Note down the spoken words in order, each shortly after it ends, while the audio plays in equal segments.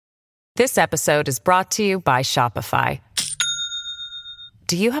This episode is brought to you by Shopify.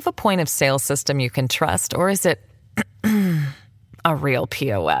 Do you have a point of sale system you can trust, or is it a real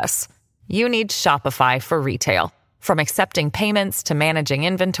POS? You need Shopify for retail. From accepting payments to managing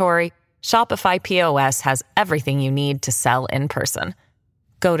inventory, Shopify POS has everything you need to sell in person.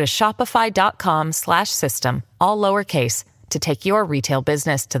 Go to shopify.com/system, all lowercase, to take your retail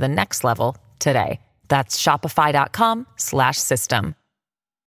business to the next level today. That's shopify.com/system.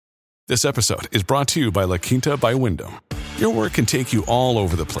 This episode is brought to you by La Quinta by Wyndham. Your work can take you all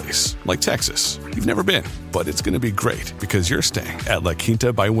over the place, like Texas. You've never been, but it's going to be great because you're staying at La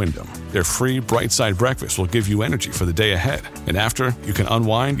Quinta by Wyndham. Their free Bright Side breakfast will give you energy for the day ahead. And after, you can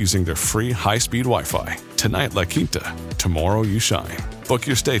unwind using their free high-speed Wi-Fi. Tonight, La Quinta. Tomorrow, you shine. Book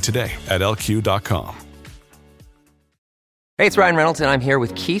your stay today at LQ.com. Hey, it's Ryan Reynolds, and I'm here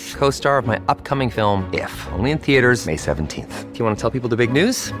with Keith, co-star of my upcoming film, If, only in theaters May 17th. Do you want to tell people the big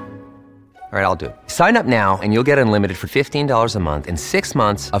news? All right, I'll do it. Sign up now and you'll get unlimited for $15 a month and 6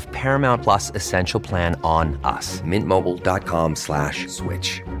 months of Paramount Plus Essential Plan on us.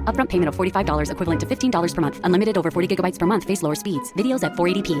 MintMobile.com/switch. Upfront payment of $45 equivalent to $15 per month. Unlimited over 40 gigabytes per month. Face lower speeds. Videos at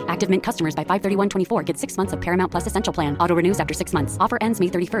 480p. Active Mint customers by 531.24 get 6 months of Paramount Plus Essential Plan. Auto renews after 6 months. Offer ends May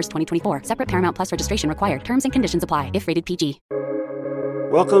 31st, 2024. Separate Paramount Plus registration required. Terms and conditions apply if rated PG.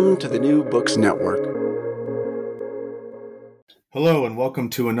 Welcome to the New Books Network. Hello, and welcome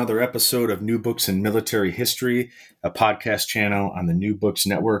to another episode of New Books in Military History, a podcast channel on the New Books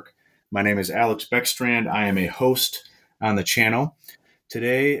Network. My name is Alex Beckstrand. I am a host on the channel.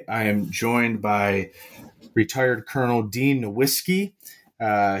 Today, I am joined by retired Colonel Dean Nowicki.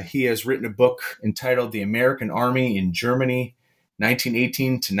 He has written a book entitled The American Army in Germany,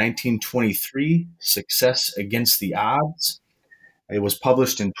 1918 to 1923, Success Against the Odds. It was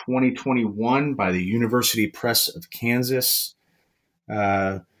published in 2021 by the University Press of Kansas.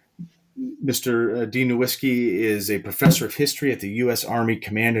 Mr. Dean Nowicki is a professor of history at the U.S. Army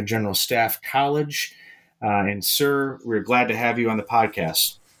Command and General Staff College. And, sir, we're glad to have you on the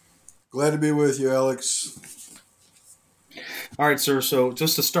podcast. Glad to be with you, Alex. All right, sir. So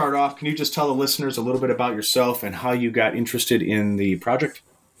just to start off, can you just tell the listeners a little bit about yourself and how you got interested in the project?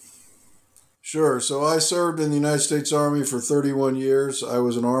 Sure. So I served in the United States Army for 31 years. I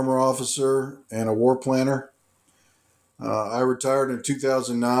was an armor officer and a war planner. I retired in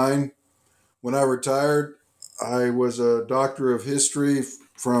 2009. When I retired, I was a doctor of history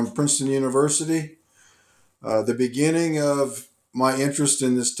from Princeton University. The beginning of my interest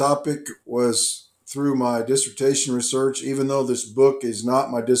in this topic was through my dissertation research. Even though this book is not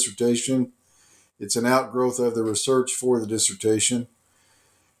my dissertation, it's an outgrowth of the research for the dissertation.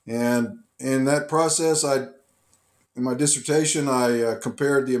 And in that process, in my dissertation, I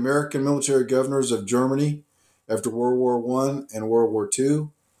compared the American military governors of Germany after World War I and World War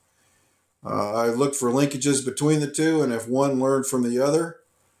II. I looked for linkages between the two and if one learned from the other.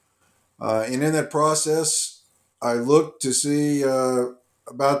 And in that process, I looked to see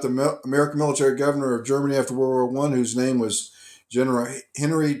about the American military governor of Germany after World War I, whose name was General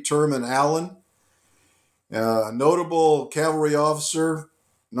Henry Turman Allen, a notable cavalry officer,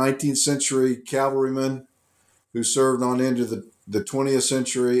 19th century cavalryman who served on into the 20th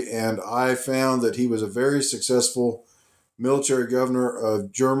century, and I found that he was a very successful military governor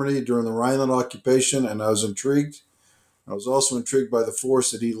of Germany during the Rhineland occupation, and I was intrigued. I was also intrigued by the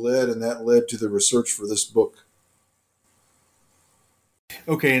force that he led, and that led to the research for this book.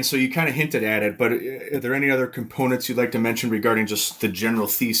 Okay, and so you kind of hinted at it, but are there any other components you'd like to mention regarding just the general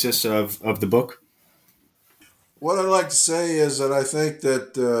thesis of the book? What I'd like to say is that I think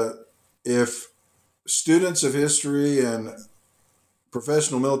that if students of history and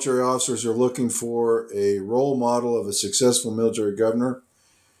professional military officers are looking for a role model of a successful military governor,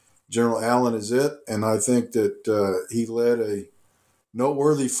 General Allen is it. And I think that he led a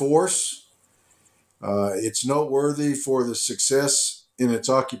noteworthy force. It's noteworthy for the success in its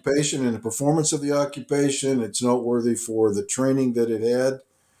occupation and the performance of the occupation. It's noteworthy for the training that it had,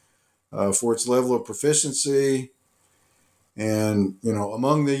 for its level of proficiency. And,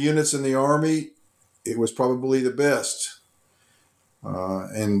 among the units in the Army, it was probably the best.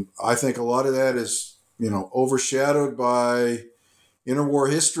 And I think a lot of that is, overshadowed by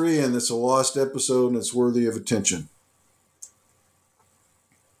interwar history, and it's a lost episode and it's worthy of attention.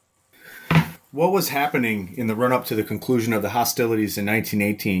 What was happening in the run-up to the conclusion of the hostilities in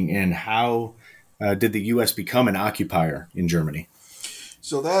 1918, and how did the U.S. become an occupier in Germany?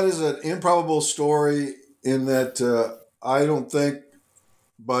 So that is an improbable story in that I don't think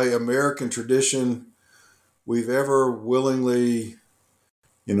by American tradition we've ever willingly,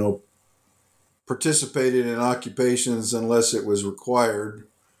 participated in occupations unless it was required.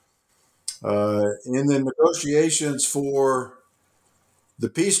 In the negotiations for the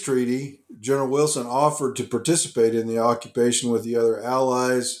peace treaty, General Wilson offered to participate in the occupation with the other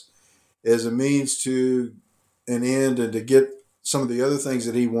allies as a means to an end and to get some of the other things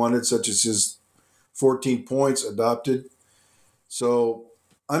that he wanted, such as his 14 points adopted. So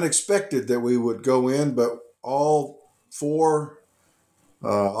unexpected that we would go in, but all four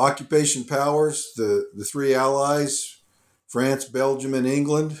occupation powers, the three allies, France, Belgium, and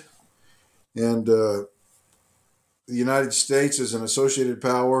England, and the United States as an associated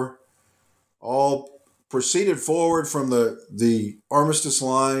power, all proceeded forward from the armistice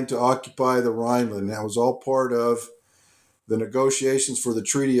line to occupy the Rhineland. That was all part of the negotiations for the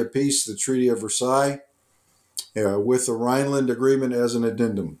Treaty of Peace, the Treaty of Versailles, with the Rhineland Agreement as an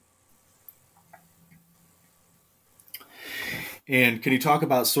addendum. And can you talk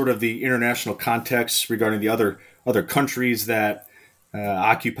about sort of the international context regarding the other countries that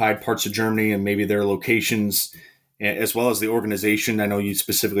occupied parts of Germany and maybe their locations, as well as the organization? I know you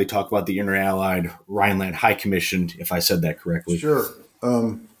specifically talk about the Inter-Allied Rhineland High Commission, if I said that correctly. Sure.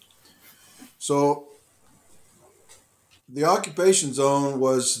 So the occupation zone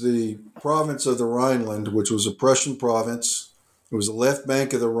was the province of the Rhineland, which was a Prussian province. It was the left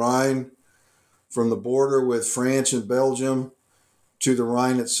bank of the Rhine from the border with France and Belgium to the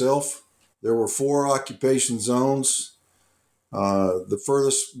Rhine itself. There were 4 occupation zones. The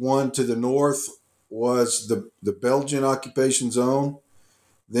furthest one to the north was the Belgian occupation zone.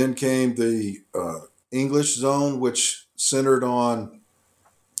 Then came the English zone, which centered on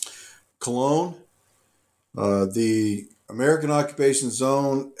Cologne. The American occupation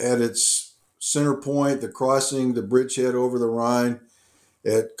zone at its center point, the crossing, the bridgehead over the Rhine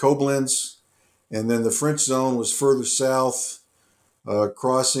at Koblenz. And then the French zone was further south,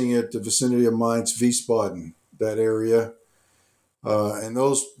 crossing at the vicinity of Mainz, Wiesbaden, that area. And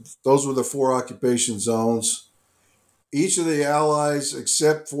those were the 4 occupation zones. Each of the allies,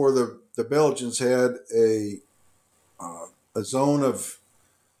 except for the Belgians, had a zone of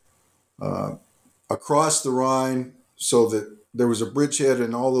across the Rhine, so that there was a bridgehead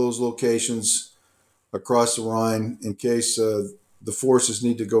in all those locations across the Rhine in case the forces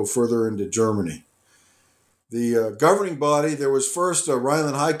need to go further into Germany. The governing body, there was first a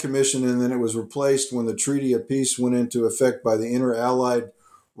Rhineland High Commission, and then it was replaced when the Treaty of Peace went into effect by the Inter-Allied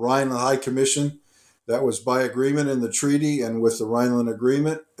Rhineland High Commission. That was by agreement in the treaty and with the Rhineland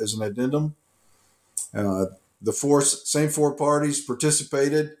Agreement as an addendum. The same 4 parties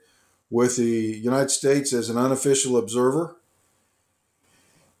participated with the United States as an unofficial observer.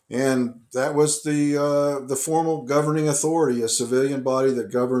 And that was the formal governing authority, a civilian body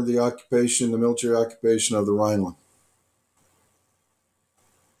that governed the occupation, the military occupation of the Rhineland.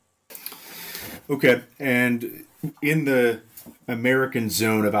 Okay. And in the American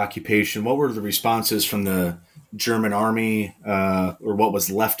zone of occupation, what were the responses from the German army, or what was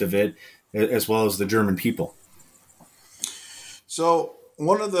left of it, as well as the German people? So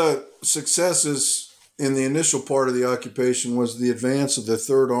one of the successes in the initial part of the occupation was the advance of the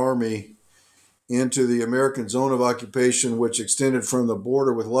Third Army into the American zone of occupation, which extended from the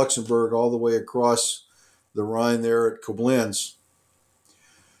border with Luxembourg all the way across the Rhine there at Koblenz.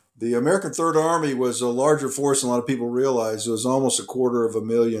 The American Third Army was a larger force than a lot of people realize. It was almost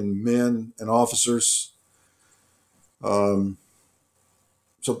 250,000 men and officers, something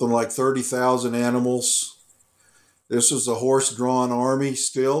like 30,000 animals. This was a horse-drawn army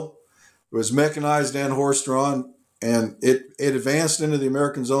still. It was mechanized and horse-drawn, and it advanced into the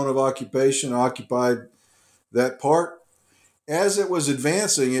American zone of occupation, occupied that part. As it was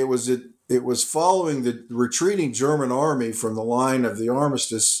advancing, it was following the retreating German army from the line of the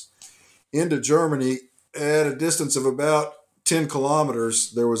armistice into Germany at a distance of about 10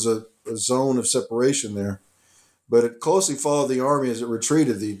 kilometers. There was a zone of separation there, but it closely followed the army as it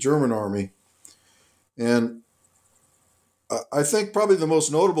retreated, the German army. And I think probably the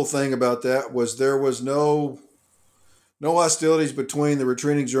most notable thing about that was there was no hostilities between the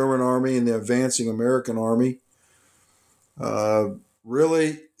retreating German army and the advancing American army.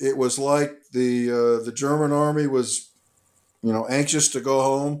 Really, it was like the German army was, anxious to go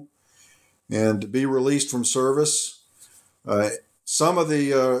home and to be released from service. Some of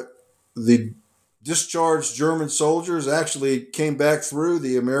the discharged German soldiers actually came back through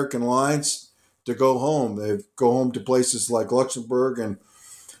the American lines to go home. They go home to places like Luxembourg and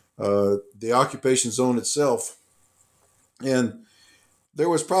the occupation zone itself. And there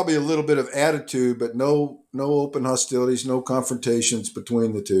was probably a little bit of attitude, but no open hostilities, no confrontations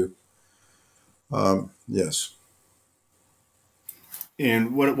between the two. Yes.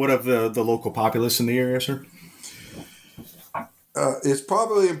 And what of the local populace in the area, sir? It's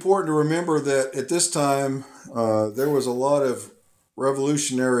probably important to remember that at this time, there was a lot of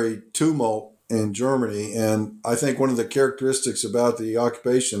revolutionary tumult in Germany. And I think one of the characteristics about the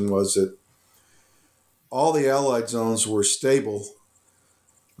occupation was that all the Allied zones were stable.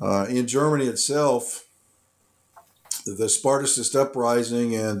 In Germany itself, the Spartacist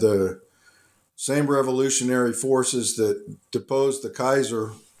uprising and the same revolutionary forces that deposed the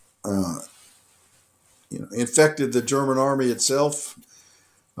Kaiser infected the German army itself.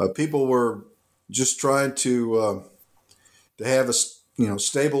 People were just trying to have a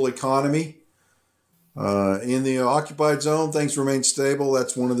stable economy. In the occupied zone, things remained stable.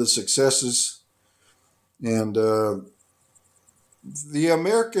 That's one of the successes. And the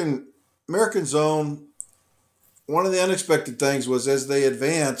American zone, one of the unexpected things was as they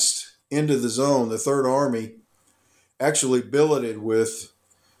advanced into the zone, the Third Army actually billeted with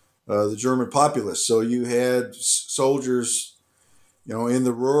the German populace. So you had soldiers, in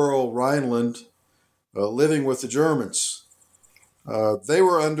the rural Rhineland living with the Germans. They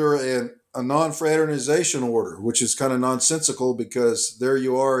were under a non-fraternization order, which is kind of nonsensical because there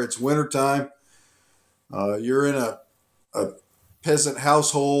you are, it's wintertime. You're in a peasant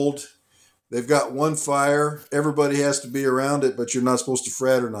household. They've got one fire. Everybody has to be around it, but you're not supposed to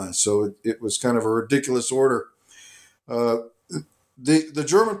fraternize. So it was kind of a ridiculous order. The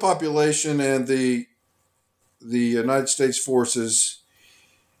German population and the United States forces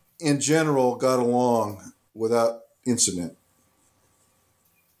in general got along without incident.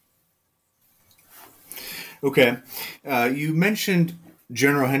 Okay. You mentioned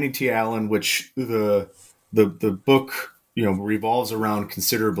General Henry T. Allen, which the book revolves around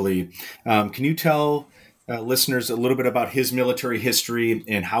considerably. Can you tell listeners a little bit about his military history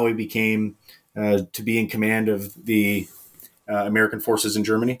and how he became to be in command of the American forces in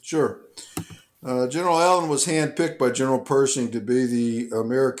Germany? Sure. General Allen was handpicked by General Pershing to be the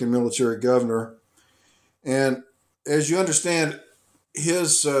American military governor. And as you understand,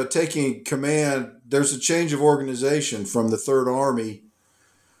 his taking command, there's a change of organization from the Third Army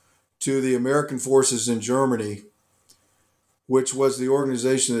to the American forces in Germany, which was the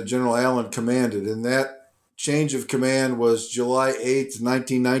organization that General Allen commanded. And that change of command was July 8th,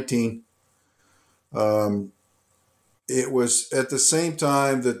 1919. It was at the same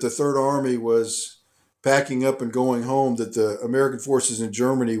time that the Third Army was packing up and going home that the American forces in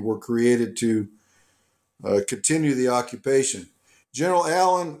Germany were created to continue the occupation. General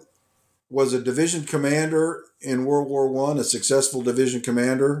Allen was a division commander in World War I, a successful division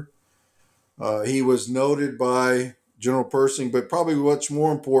commander. He was noted by General Pershing, but probably what's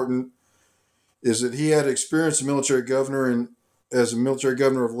more important is that he had experience as a military governor as a military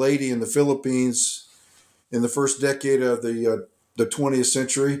governor of Leyte in the Philippines in the first decade of the 20th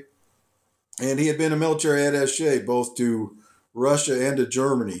century. And he had been a military attaché both to Russia and to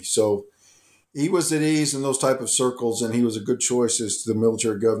Germany. So he was at ease in those type of circles, and he was a good choice as the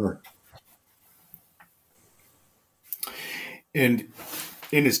military governor. And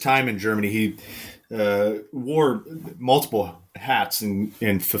in his time in Germany, he wore multiple hats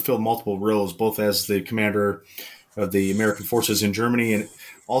and fulfilled multiple roles, both as the commander of the American forces in Germany and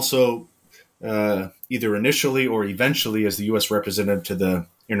also either initially or eventually as the U.S. representative to the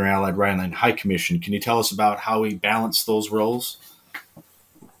Inter-Allied Rhineland High Commission. Can you tell us about how he balanced those roles?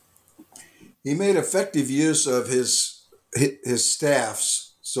 He made effective use of his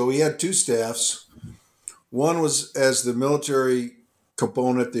staffs. So he had two staffs. One was as the military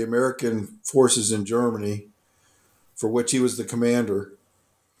component, the American forces in Germany, for which he was the commander.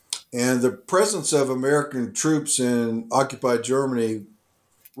 And the presence of American troops in occupied Germany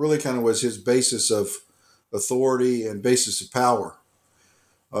really kind of was his basis of authority and basis of power.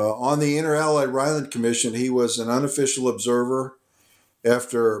 On the Inter-Allied Rhineland Commission, he was an unofficial observer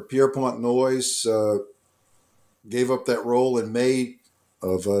after Pierpont Noyes gave up that role in May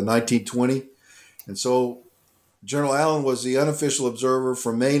of 1920. And so General Allen was the unofficial observer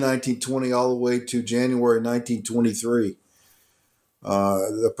from May 1920 all the way to January 1923.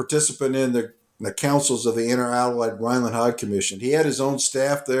 The participant in the councils of the Inter-Allied Rhineland High Commission. He had his own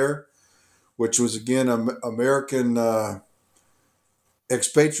staff there, which was, again, American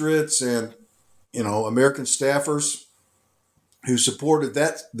expatriates and, American staffers who supported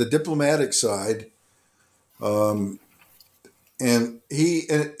the diplomatic side. And he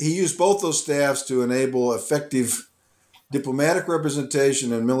used both those staffs to enable effective diplomatic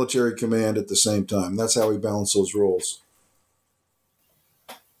representation and military command at the same time. That's how he balanced those roles.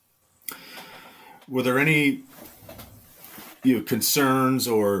 Were there any concerns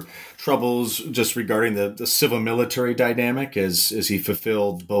or troubles just regarding the civil-military dynamic as he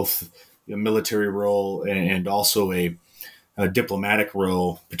fulfilled both a military role and also a diplomatic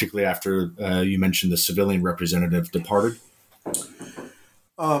role, particularly after you mentioned the civilian representative departed?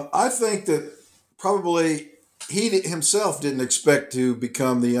 I think that probably he himself didn't expect to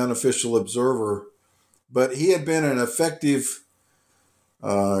become the unofficial observer, but he had been an effective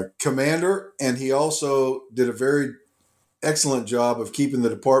commander, and he also did a very excellent job of keeping the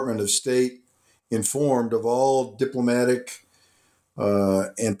Department of State informed of all diplomatic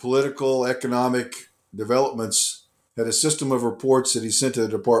and political, economic developments. Had a system of reports that he sent to the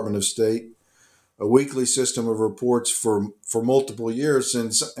Department of State, a weekly system of reports for multiple years.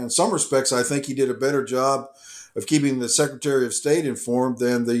 And in some respects, I think he did a better job of keeping the Secretary of State informed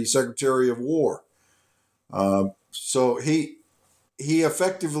than the Secretary of War. So he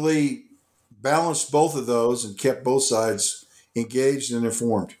effectively balanced both of those and kept both sides engaged and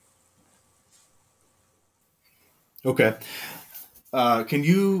informed. Okay. Can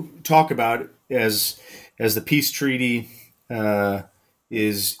you talk about, as the peace treaty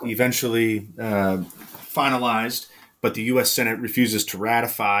is eventually finalized, but the U.S. Senate refuses to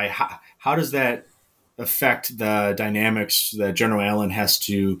ratify, how does that affect the dynamics that General Allen has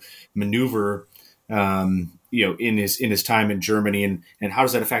to maneuver in his time in Germany, and how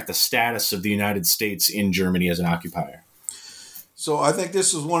does that affect the status of the United States in Germany as an occupier? So I think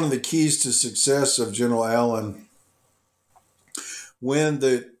this is one of the keys to success of General Allen. When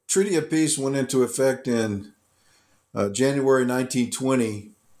the Treaty of Peace went into effect in January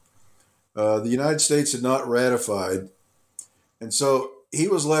 1920, the United States had not ratified, and so he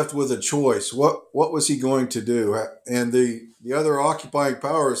was left with a choice. What was he going to do? And the other occupying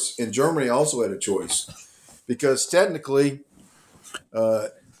powers in Germany also had a choice, because technically,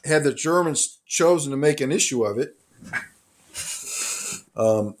 had the Germans chosen to make an issue of it,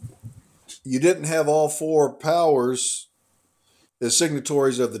 you didn't have all four powers as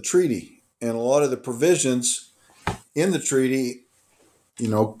signatories of the treaty. And a lot of the provisions in the treaty,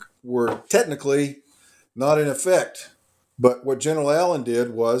 were technically not in effect. But what General Allen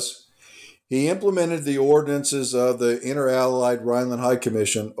did was he implemented the ordinances of the Inter-Allied Rhineland High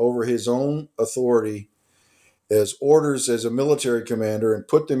Commission over his own authority as orders as a military commander and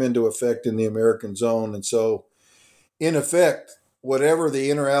put them into effect in the American zone. And so, in effect, whatever the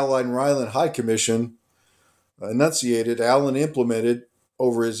Inter-Allied Rhineland High Commission enunciated, Allen implemented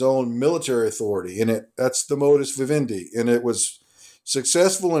over his own military authority. And that's the modus vivendi. And it was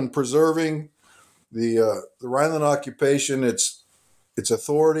successful in preserving the Rhineland occupation, its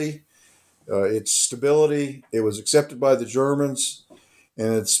authority, its stability. It was accepted by the Germans.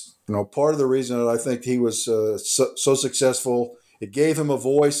 And it's part of the reason that I think he was so successful. It gave him a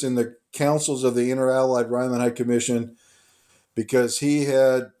voice in the councils of the Inter-Allied Rhineland High Commission, because he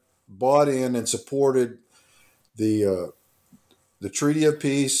had bought in and supported the Treaty of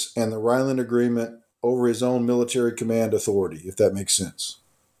Peace and the Rhineland Agreement over his own military command authority, if that makes sense.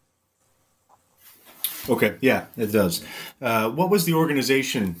 Okay, yeah, it does. What was the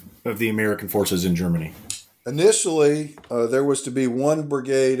organization of the American forces in Germany? Initially, there was to be one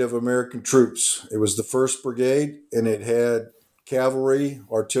brigade of American troops. It was the 1st Brigade, and it had cavalry,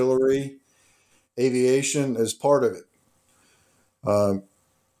 artillery, aviation as part of it.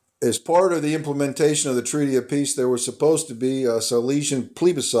 As part of the implementation of the Treaty of Peace, there was supposed to be a Silesian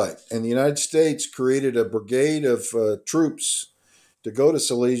plebiscite, and the United States created a brigade of troops to go to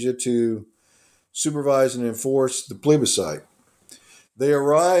Silesia to supervise and enforce the plebiscite. They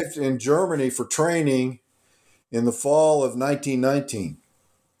arrived in Germany for training in the fall of 1919.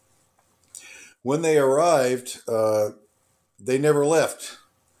 When they arrived, they never left,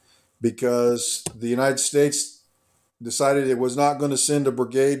 because the United States decided it was not going to send a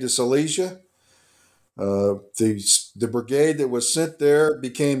brigade to Silesia. The brigade that was sent there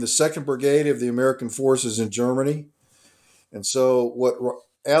became the 2nd Brigade of the American forces in Germany. And so what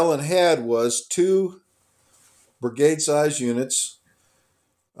Allen had was 2 brigade-sized units,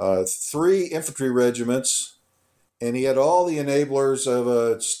 3 infantry regiments, and he had all the enablers of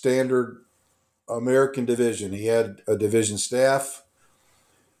a standard American division. He had a division staff.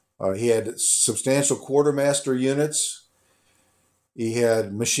 He had substantial quartermaster units. He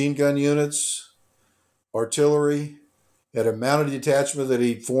had machine gun units, artillery, had a mounted detachment that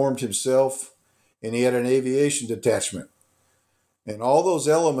he formed himself, and he had an aviation detachment. And all those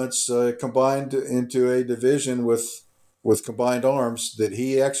elements combined into a division with combined arms that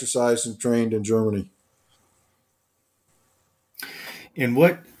he exercised and trained in Germany. And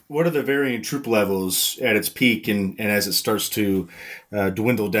what are the varying troop levels at its peak and as it starts to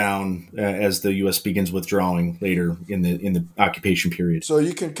dwindle down as the U.S. begins withdrawing later in the occupation period? So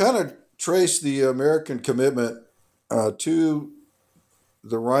you can kind of trace the American commitment to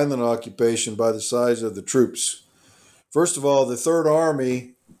the Rhineland occupation by the size of the troops. First of all, the Third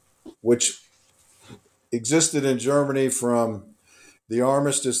Army, which existed in Germany from the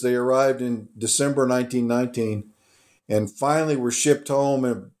armistice, they arrived in December 1919 and finally were shipped home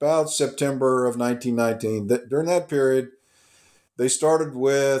in about September of 1919. During that period, they started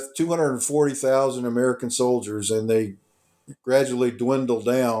with 240,000 American soldiers, and they gradually dwindled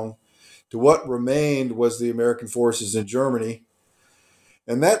down to what remained was the American forces in Germany.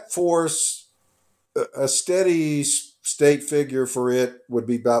 And that force, a steady state figure for it would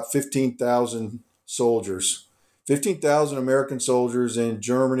be about 15,000 soldiers. 15,000 American soldiers in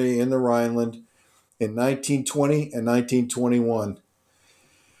Germany, in the Rhineland, in 1920 and 1921.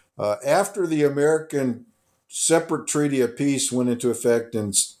 After the American separate treaty of peace went into effect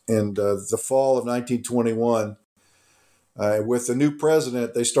in the fall of 1921, with the new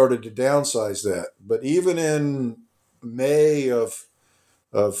president, they started to downsize that. But even in May of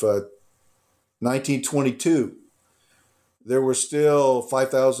 1922, there were still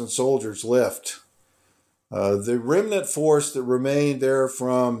 5,000 soldiers left. The remnant force that remained there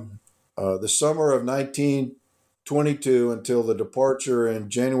from the summer of 1922 until the departure in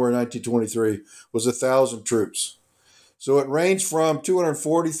January 1923 was 1,000 troops. So it ranged from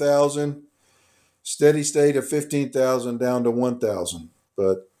 240,000, steady state of 15,000, down to 1,000.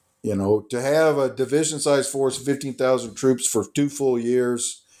 But, to have a division-sized force of 15,000 troops for 2 full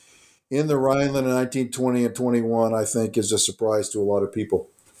years in the Rhineland in 1920 and 21, I think is a surprise to a lot of people.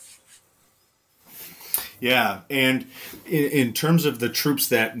 Yeah, and in terms of the troops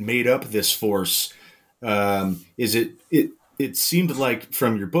that made up this force, it seemed like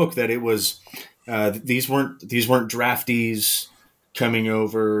from your book that it was these weren't draftees coming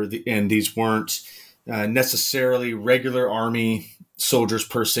over, and these weren't necessarily regular army soldiers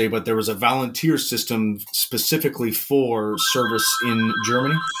per se, but there was a volunteer system specifically for service in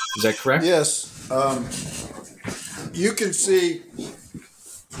Germany. Is that correct? Yes. You can see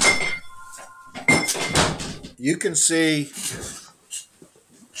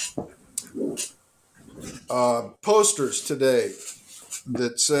posters today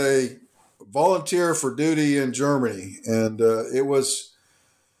that say volunteer for duty in Germany. And it was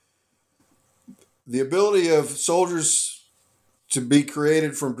the ability of soldiers to be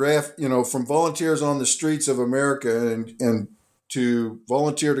created from from volunteers on the streets of America and to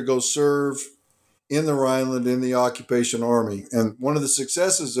volunteer to go serve in the Rhineland in the occupation army. And one of the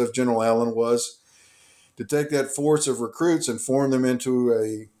successes of General Allen was to take that force of recruits and form them into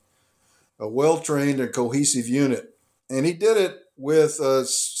a well-trained and cohesive unit. And he did it with a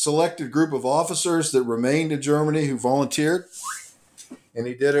selected group of officers that remained in Germany who volunteered. And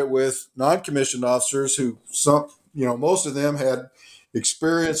he did it with non-commissioned officers who most of them had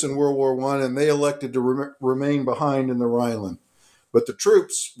experience in World War I, and they elected to remain behind in the Rhineland. But the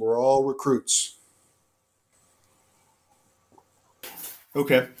troops were all recruits.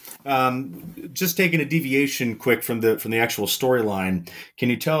 Okay. Just taking a deviation quick from the actual storyline, can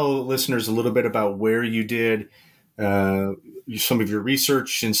you tell listeners a little bit about where you did some of your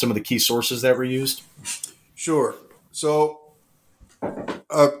research and some of the key sources that were used? Sure. So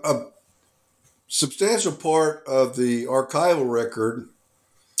a substantial part of the archival record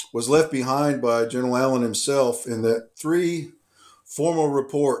was left behind by General Allen himself in the 3 formal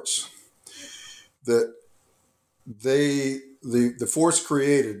reports that the force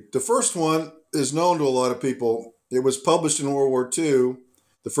created. The first one is known to a lot of people. It was published in World War II,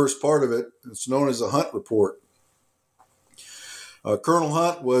 the first part of it. It's known as the Hunt Report. Colonel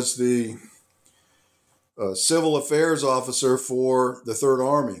Hunt was the civil affairs officer for the Third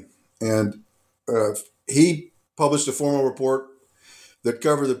Army, and he published a formal report that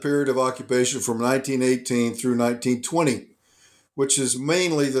covered the period of occupation from 1918 through 1920, which is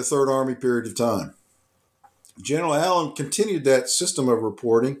mainly the Third Army period of time. General Allen continued that system of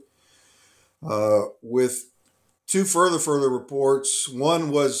reporting with 2 further reports.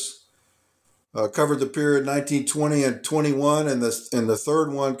 One was covered the period 1920 and 21, and the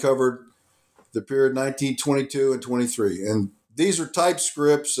third one covered the period 1922 and 23. And these are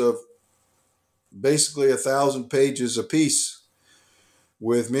typescripts of basically 1,000 pages apiece,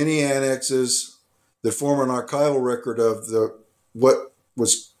 with many annexes that form an archival record of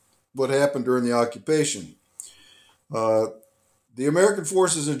what happened during the occupation. The American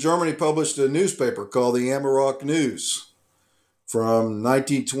forces in Germany published a newspaper called the Amarok News from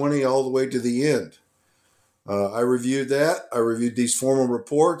 1920 all the way to the end. I reviewed that. I reviewed these formal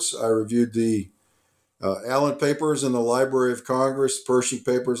reports. I reviewed the Allen papers in the Library of Congress, Pershing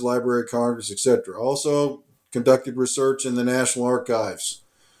papers, Library of Congress, etc. Also conducted research in the National Archives,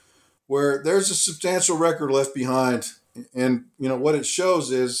 where there's a substantial record left behind. And, what it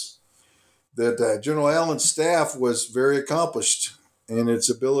shows is that General Allen's staff was very accomplished in its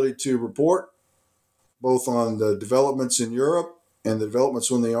ability to report both on the developments in Europe and the developments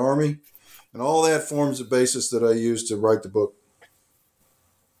in the Army. And all that forms the basis that I used to write the book.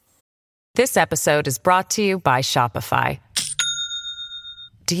 This episode is brought to you by Shopify.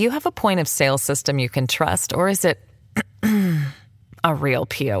 Do you have a point of sale system you can trust, or is it a real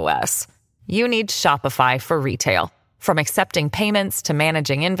POS? You need Shopify for retail. From accepting payments to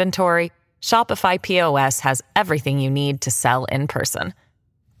managing inventory, Shopify POS has everything you need to sell in person.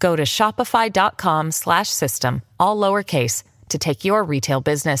 Go to shopify.com/system, all lowercase, to take your retail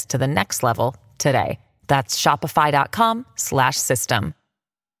business to the next level today. That's shopify.com/system.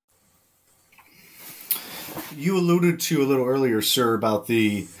 You alluded to a little earlier, sir, about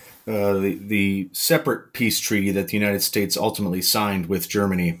the separate peace treaty that the United States ultimately signed with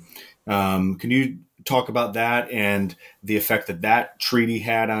Germany. Can you talk about that and the effect that that treaty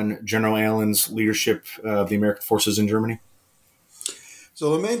had on General Allen's leadership of the American forces in Germany?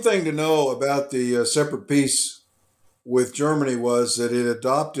 So the main thing to know about the separate peace with Germany was that it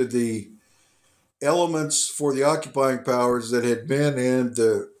adopted the elements for the occupying powers that had been in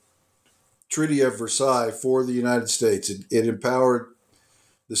the Treaty of Versailles for the United States. It empowered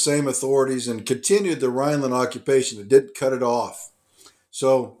the same authorities and continued the Rhineland occupation. It didn't cut it off.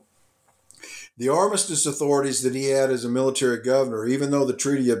 So the armistice authorities that he had as a military governor, even though the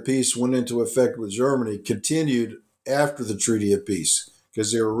Treaty of Peace went into effect with Germany, continued after the Treaty of Peace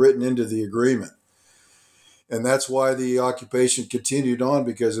because they were written into the agreement. And that's why the occupation continued on,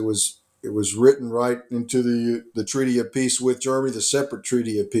 because it was written right into the Treaty of Peace with Germany, the separate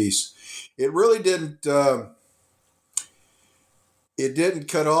Treaty of Peace. It really didn't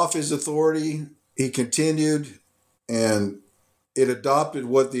cut off his authority. He continued, and it adopted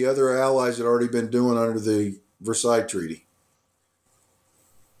what the other allies had already been doing under the Versailles Treaty.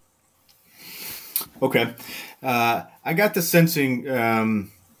 Okay. I got the sensing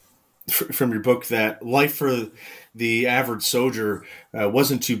from your book that life for the average soldier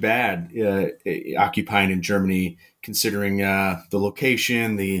wasn't too bad occupying in Germany, considering the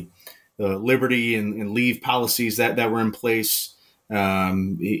location, the liberty and leave policies that were in place,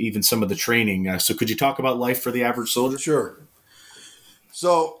 even some of the training. So could you talk about life for the average soldier? Sure.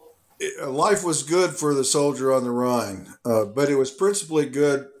 So life was good for the soldier on the Rhine, but it was principally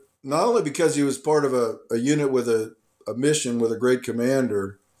good not only because he was part of a unit with a mission with a great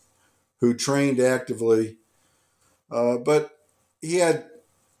commander who trained actively, but he had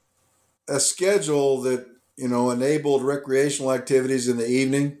a schedule that enabled recreational activities in the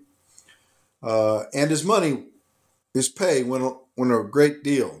evening, and his pay went a great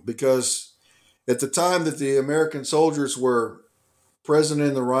deal, because at the time that the American soldiers were present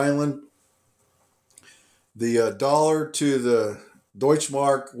in the Rhineland, the dollar to the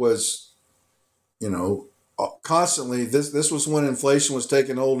Deutschmark was, constantly. This was when inflation was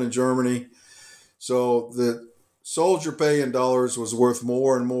taking hold in Germany, so the soldier pay in dollars was worth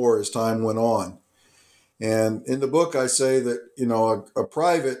more and more as time went on. And in the book, I say that a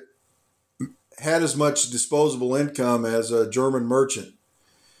private had as much disposable income as a German merchant,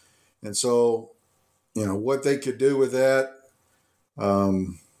 and so what they could do with that.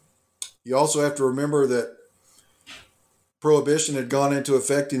 You also have to remember that Prohibition had gone into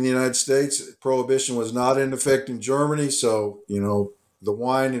effect in the United States. Prohibition was not in effect in Germany. So, the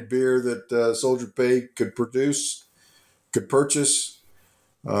wine and beer that soldier pay could purchase,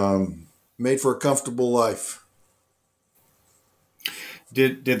 made for a comfortable life.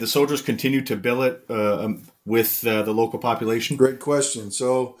 Did the soldiers continue to billet with the local population? Great question.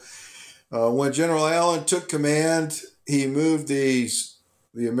 So when General Allen took command, he moved the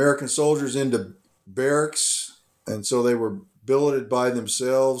American soldiers into barracks, and so they were billeted by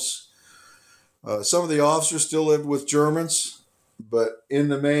themselves. Some of the officers still lived with Germans, but in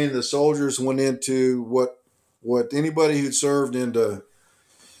the main, the soldiers went into what anybody who'd served in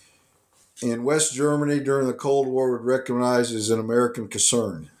West Germany during the Cold War would recognize as an American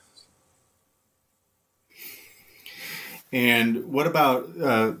concern. And what about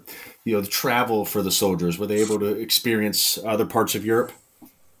the travel for the soldiers? Were they able to experience other parts of Europe?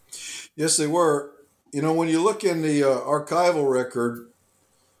 Yes, they were. When you look in the archival record,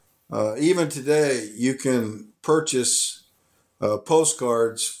 even today, you can purchase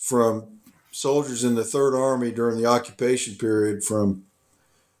postcards from soldiers in the Third Army during the occupation period from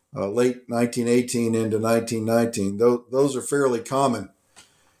late 1918 into 1919. Those are fairly common.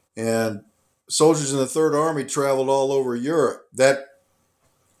 And soldiers in the Third Army traveled all over Europe. That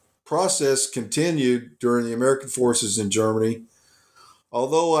process continued during the American forces in Germany.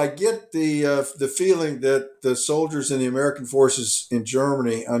 Although I get the feeling that the soldiers in the American forces in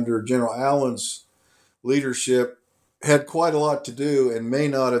Germany under General Allen's leadership had quite a lot to do and may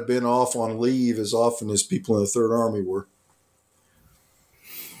not have been off on leave as often as people in the Third Army were.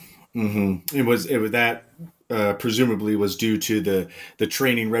 Mm-hmm. It was that presumably was due to the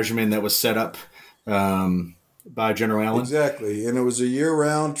training regimen that was set up by General Allen. Exactly, and it was a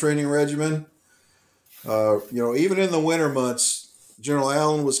year-round training regimen. Even in the winter months, General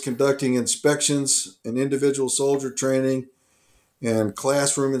Allen was conducting inspections and individual soldier training and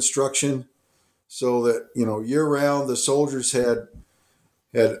classroom instruction, so that year-round the soldiers had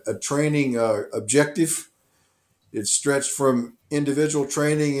a training objective. It stretched from individual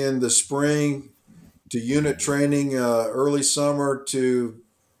training in the spring to unit training early summer to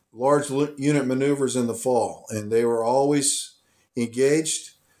large unit maneuvers in the fall, and they were always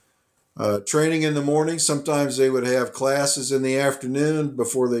engaged. Training in the morning. Sometimes they would have classes in the afternoon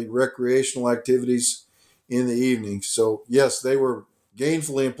before the recreational activities in the evening. So yes, they were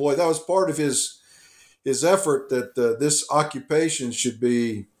gainfully employed. That was part of his effort that this occupation should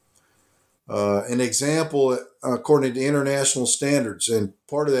be an example according to international standards, and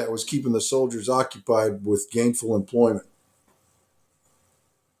part of that was keeping the soldiers occupied with gainful employment.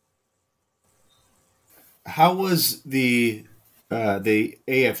 How was the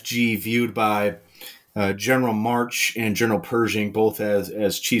AFG viewed by General March and General Pershing, both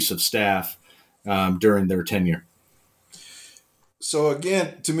as chiefs of staff during their tenure? So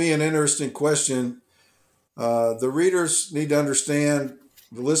again, to me, an interesting question. The readers need to understand,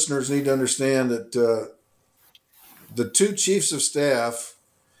 the listeners need to understand that the two chiefs of staff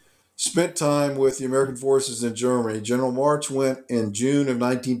spent time with the American forces in Germany. General March went in June of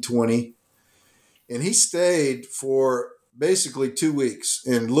 1920, and he stayed for basically 2 weeks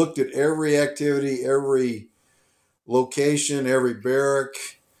and looked at every activity, every location, every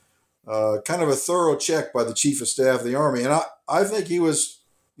barrack, kind of a thorough check by the chief of staff of the Army. And I think he was,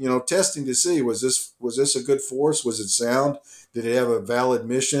 testing to see, was this a good force? Was it sound? Did it have a valid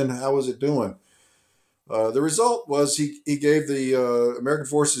mission? How was it doing? The result was he gave the American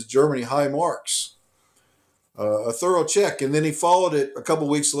forces Germany high marks, a thorough check. And then he followed it a couple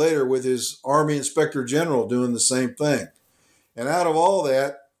weeks later with his Army Inspector General doing the same thing. And out of all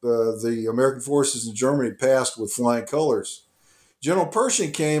that, the American forces in Germany passed with flying colors. General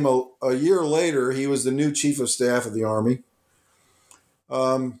Pershing came a year later. He was the new chief of staff of the Army.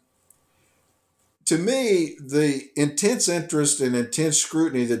 To me, the intense interest and intense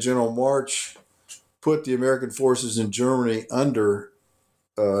scrutiny that General March put the American forces in Germany under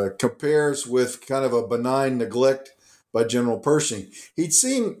compares with kind of a benign neglect by General Pershing. He'd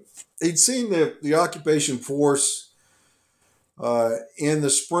seen the occupation force in the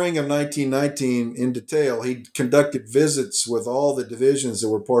spring of 1919 in detail. He conducted visits with all the divisions that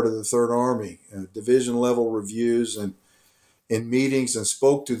were part of the Third Army, division level reviews and meetings, and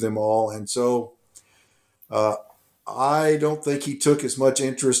spoke to them all. And so I don't think he took as much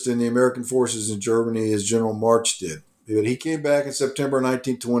interest in the American forces in Germany as General March did. But he came back in September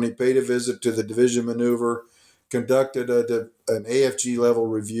 1920, paid a visit to the division maneuver, conducted an AFG level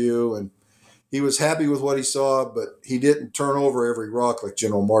review, and he was happy with what he saw, but he didn't turn over every rock like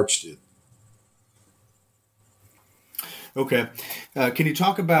General March did. Okay. Can you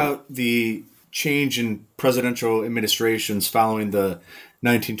talk about the change in presidential administrations following the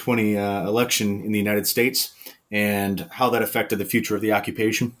 1920 election in the United States and how that affected the future of the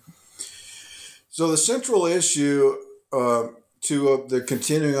occupation? So the central issue to the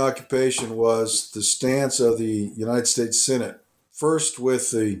continuing occupation was the stance of the United States Senate. First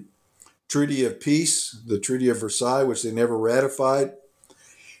with the Treaty of Peace, the Treaty of Versailles, which they never ratified,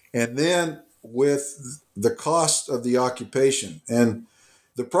 and then with the cost of the occupation. And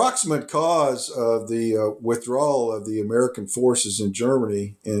the proximate cause of the withdrawal of the American forces in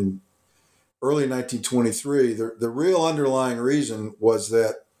Germany in early 1923, the real underlying reason was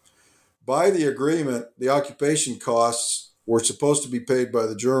that by the agreement, the occupation costs were supposed to be paid by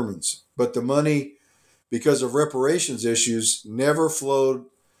the Germans, but the money, because of reparations issues, never flowed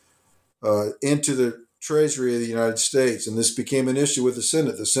into the Treasury of the United States. And this became an issue with the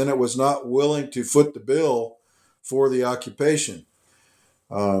Senate. The Senate was not willing to foot the bill for the occupation.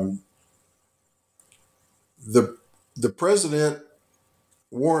 The president,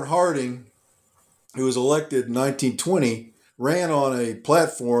 Warren Harding, who was elected in 1920, ran on a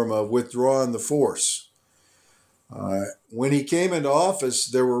platform of withdrawing the force. When he came into office,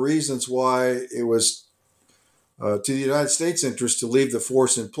 there were reasons why it was to the United States' interest to leave the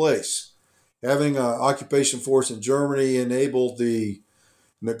force in place. Having an occupation force in Germany enabled the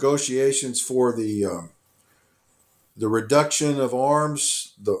negotiations for the the reduction of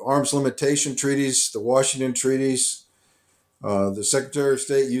arms, the arms limitation treaties, the Washington treaties. The Secretary of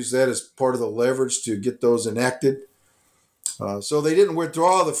State used that as part of the leverage to get those enacted. So they didn't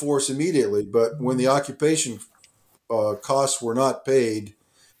withdraw the force immediately, but when the occupation costs were not paid,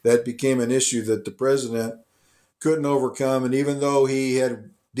 that became an issue that the president couldn't overcome. And even though he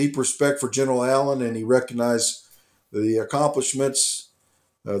had deep respect for General Allen and he recognized the accomplishments,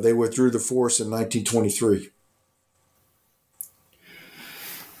 they withdrew the force in 1923.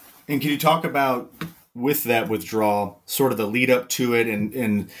 And can you talk about, with that withdrawal, sort of the lead up to it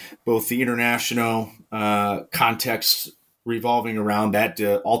and both the international context revolving around that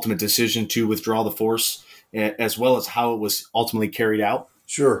ultimate decision to withdraw the force, as well as how it was ultimately carried out?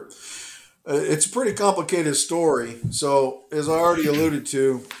 Sure. It's a pretty complicated story. So, as I already alluded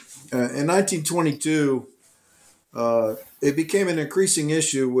to, in 1922, it became an increasing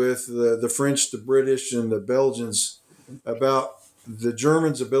issue with the French, the British, and the Belgians about the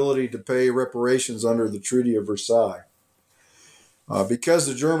Germans' ability to pay reparations under the Treaty of Versailles. Because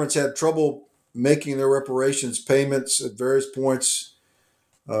the Germans had trouble making their reparations payments at various points,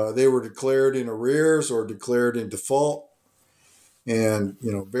 they were declared in arrears or declared in default. And,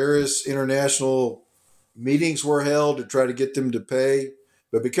 various international meetings were held to try to get them to pay.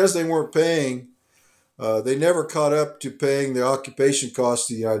 But because they weren't paying, they never caught up to paying the occupation costs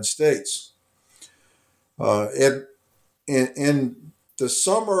of the United States. In the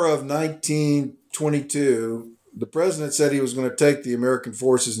summer of 1922, the president said he was going to take the American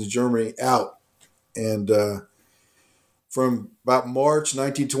forces in Germany out. And from about March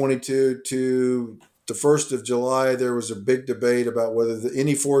 1922 to the 1st of July, there was a big debate about whether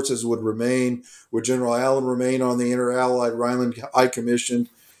any forces would remain. Would General Allen remain on the Inter-Allied Rhineland High Commission?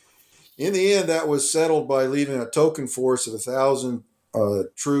 In the end, that was settled by leaving a token force of 1,000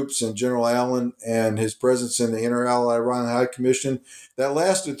 troops and General Allen and his presence in the Inter-Allied Rhineland High Commission. That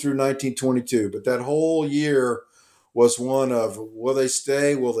lasted through 1922, but that whole year was one of, will they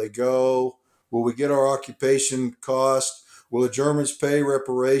stay? Will they go? Will we get our occupation cost? Will the Germans pay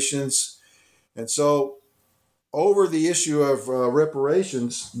reparations? And so over the issue of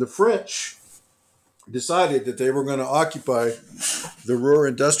reparations, the French decided that they were going to occupy the Ruhr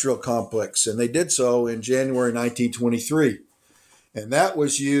Industrial Complex, and they did so in January 1923. And that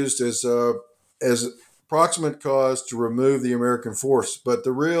was used as approximate cause to remove the American force. But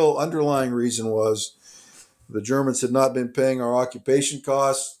the real underlying reason was the Germans had not been paying our occupation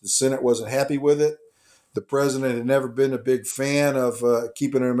costs. The Senate wasn't happy with it. The president had never been a big fan of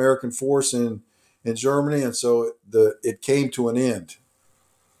keeping an American force in Germany, and so it came to an end.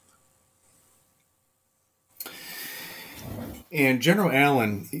 And General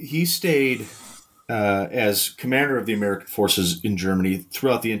Allen, he stayed as commander of the American forces in Germany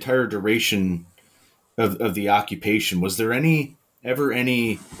throughout the entire duration of the occupation. Was there ever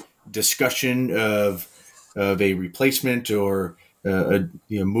any discussion of a replacement or a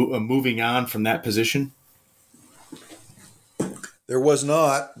moving on from that position? There was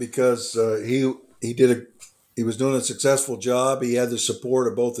not, because he was doing a successful job. He had the support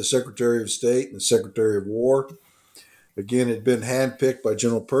of both the Secretary of State and the Secretary of War. Again, it had been handpicked by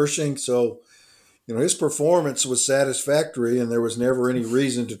General Pershing, so his performance was satisfactory, and there was never any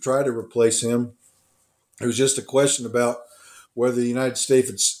reason to try to replace him. It was just a question about whether the United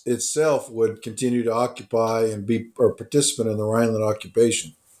States itself would continue to occupy and be a participant in the Rhineland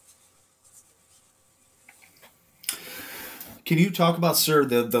occupation. Can you talk about, sir,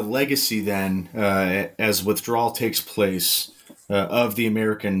 the legacy then, as withdrawal takes place, of the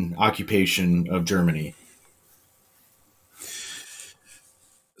American occupation of Germany?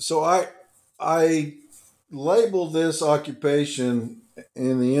 So I labeled this occupation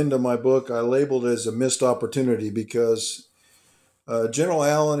in the end of my book. I labeled it as a missed opportunity because General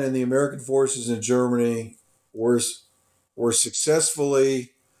Allen and the American forces in Germany were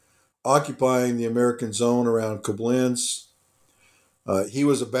successfully occupying the American zone around Koblenz. He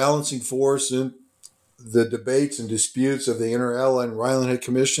was a balancing force in the debates and disputes of the Inter-Allied Rhineland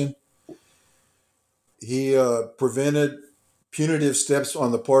Commission. He prevented punitive steps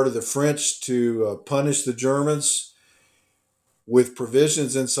on the part of the French to punish the Germans. With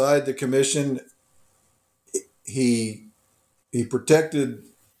provisions inside the commission, he protected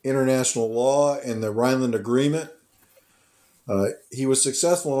international law and the Rhineland Agreement. He was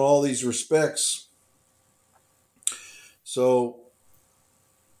successful in all these respects. So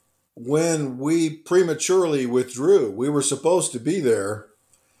when we prematurely withdrew, we were supposed to be there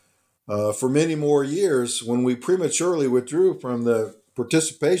for many more years. When we prematurely withdrew from the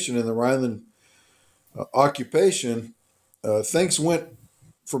participation in the Rhineland occupation, things went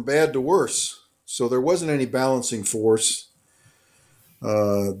from bad to worse. So there wasn't any balancing force.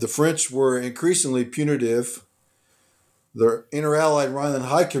 The French were increasingly punitive. The Inter-Allied Rhineland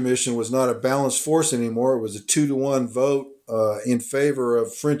High Commission was not a balanced force anymore. It was a 2-1 vote in favor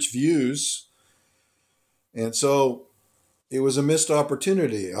of French views. And so it was a missed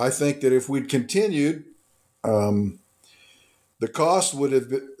opportunity. I think that if we'd continued, the cost would have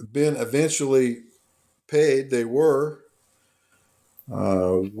been eventually paid. They were.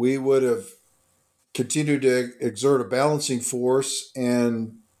 We would have continued to exert a balancing force,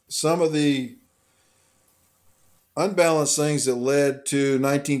 and some of the unbalanced things that led to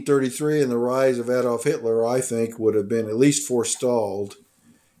 1933 and the rise of Adolf Hitler, I think, would have been at least forestalled,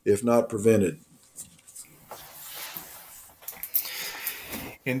 if not prevented.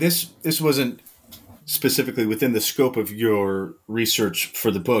 And this wasn't specifically within the scope of your research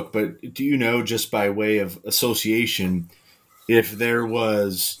for the book, but do you know, just by way of association, if there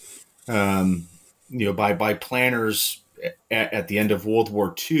was, by planners at the end of World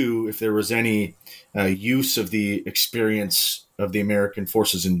War II, if there was any use of the experience of the American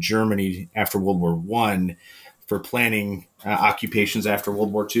forces in Germany after World War I for planning occupations after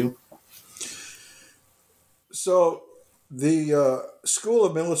World War II? So the School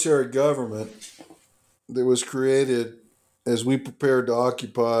of Military Government that was created as we prepared to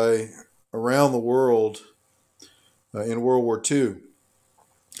occupy around the world in World War II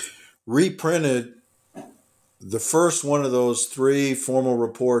reprinted the first one of those 3 formal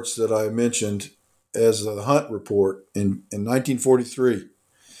reports that I mentioned as the Hunt Report in 1943.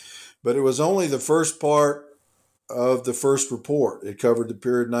 But it was only the first part of the first report. It covered the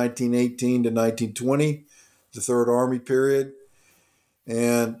period 1918 to 1920, the Third Army period.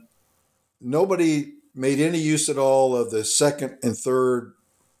 And nobody made any use at all of the second and third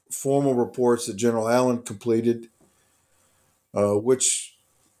formal reports that General Allen completed, which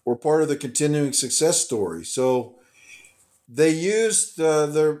were part of the continuing success story. So they used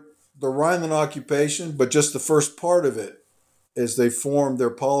the Rhineland occupation, but just the first part of it, as they formed their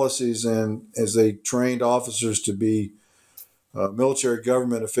policies and as they trained officers to be military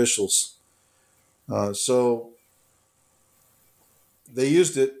government officials. So they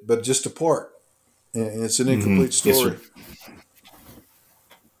used it, but just a part. And it's an incomplete story. Yes,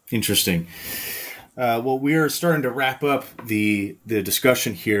 interesting. Well, we are starting to wrap up the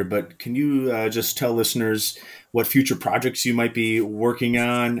discussion here, but can you just tell listeners what future projects you might be working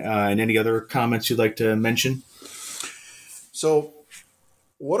on and any other comments you'd like to mention? So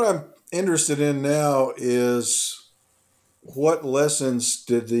what I'm interested in now is what lessons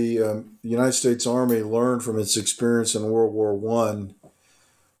did the United States Army learn from its experience in World War I?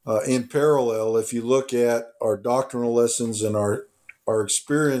 In parallel, if you look at our doctrinal lessons and our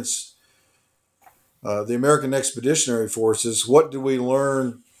experience, the American Expeditionary Forces, what do we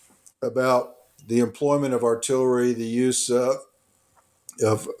learn about the employment of artillery, the use of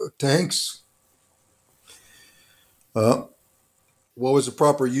tanks? What was the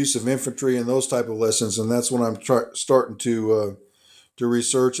proper use of infantry and those type of lessons? And that's what I'm starting to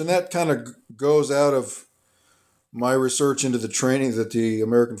research. And that kind of goes out of my research into the training that the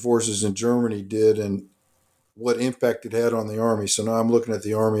American forces in Germany did and what impact it had on the Army. So now I'm looking at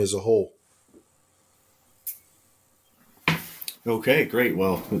the Army as a whole. Okay, great.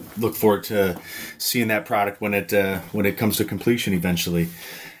 Well, look forward to seeing that product when it comes to completion eventually.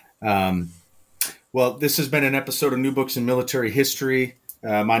 Well, this has been an episode of New Books in Military History.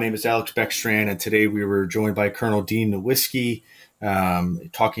 My name is Alex Beckstrand, and today we were joined by Colonel Dean Nowicki,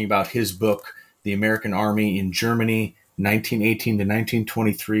 talking about his book, The American Army in Germany, 1918 to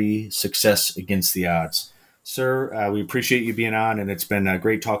 1923, Success Against the Odds. Sir, we appreciate you being on, and it's been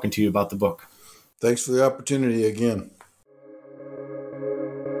great talking to you about the book. Thanks for the opportunity again.